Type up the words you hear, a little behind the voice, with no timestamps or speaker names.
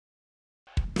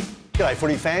G'day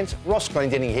footy fans, Ross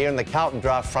Glendinning here in the Carlton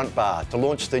Draught Front Bar to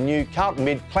launch the new Carlton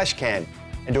Mid Clash Can.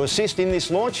 And to assist in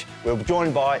this launch, we're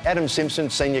joined by Adam Simpson,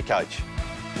 Senior Coach.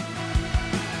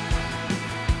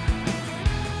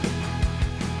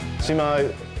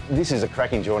 Simo, this is a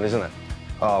cracking joint, isn't it?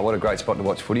 Oh, what a great spot to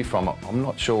watch footy from. I'm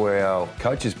not sure where our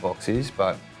coach's box is,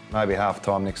 but maybe half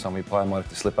time next time we play, I might have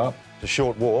to slip up. It's a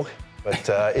short walk,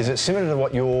 but is it similar to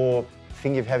what you're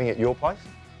thinking of having at your place?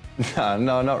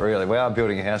 No, not really. We are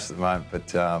building a house at the moment, but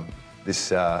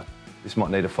this might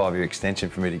need a 5-year extension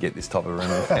for me to get this type of room in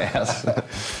the house.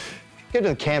 Get to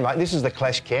the can, mate. This is the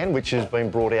Clash Can, which has been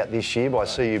brought out this year by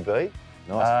CUB.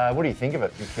 Nice. What do you think of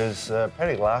it? Because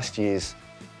apparently last year's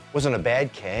wasn't a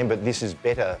bad can, but this is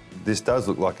better. This does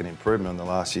look like an improvement on the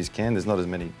last year's can. There's not as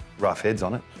many rough heads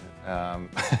on it. I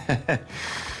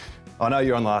know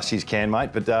you're on last year's can, mate,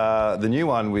 but the new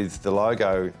one with the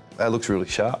logo, that looks really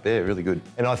sharp. Yeah, really good.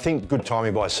 And I think good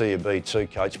timing by CUB too,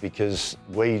 Coach, because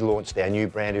we launched our new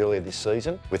brand earlier this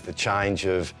season with the change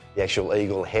of the actual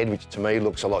eagle head, which to me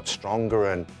looks a lot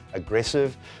stronger and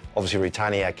aggressive. Obviously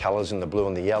retaining our colours in the blue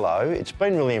and the yellow. It's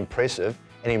been really impressive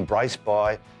and embraced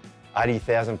by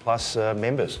 80,000 plus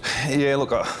members. Yeah,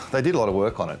 look, they did a lot of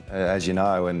work on it, as you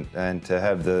know, and to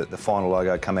have the final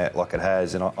logo come out like it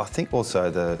has, and I think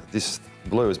also this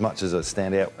blue, as much as it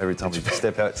stand out every time you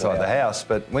step outside the house,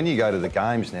 but when you go to the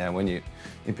games now, in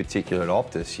particular at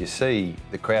Optus, you see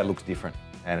the crowd looks different,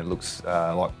 and it looks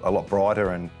like a lot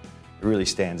brighter, and it really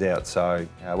stands out. So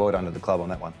well done to the club on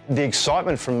that one. The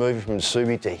excitement from moving from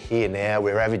Subi to here now,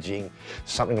 we're averaging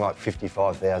something like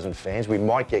 55,000 fans. We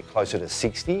might get closer to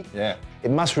 60. Yeah.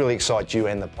 It must really excite you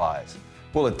and the players.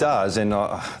 Well, it does, and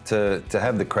to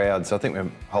have the crowds, I think we're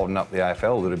holding up the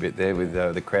AFL a little bit there with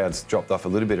the crowds dropped off a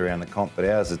little bit around the comp, but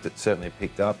ours has certainly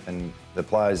picked up, and the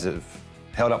players have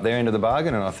held up their end of the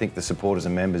bargain, and I think the supporters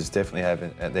and members definitely have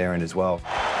it at their end as well.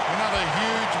 Another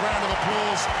huge round of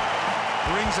applause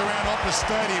rings around Optus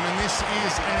Stadium, and this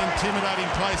is an intimidating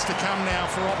place to come now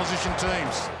for opposition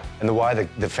teams. And the way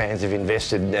the fans have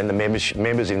invested and the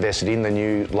members invested in the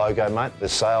new logo, mate, the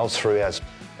sales through our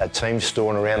team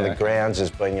store and around the grounds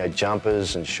has been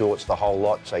jumpers and shorts, the whole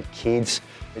lot, so kids.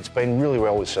 It's been really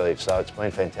well received, so it's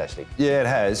been fantastic. Yeah, it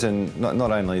has, and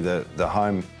not only the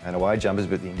home and away jumpers,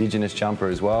 but the Indigenous jumper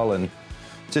as well, and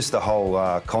just the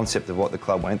whole concept of what the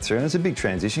club went through. And it's a big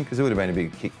transition because it would have been a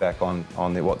big kickback on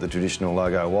what the traditional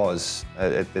logo was.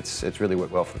 It's really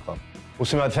worked well for the club. Well,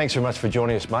 Simo, thanks very much for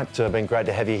joining us, mate. It's been great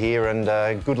to have you here,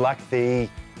 and good luck. The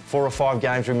 4 or 5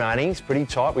 games remaining. It's pretty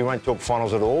tight. We won't talk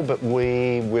finals at all, but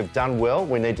we've done well.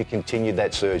 We need to continue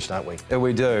that surge, don't we? Yeah,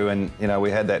 we do, and you know,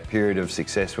 we had that period of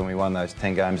success when we won those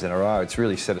 10 games in a row. It's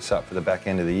really set us up for the back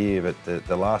end of the year, but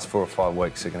the last 4 or 5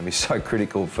 weeks are going to be so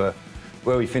critical for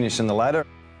where we finish in the ladder.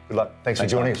 Good luck. Thanks for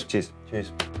joining us. Cheers.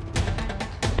 Cheers.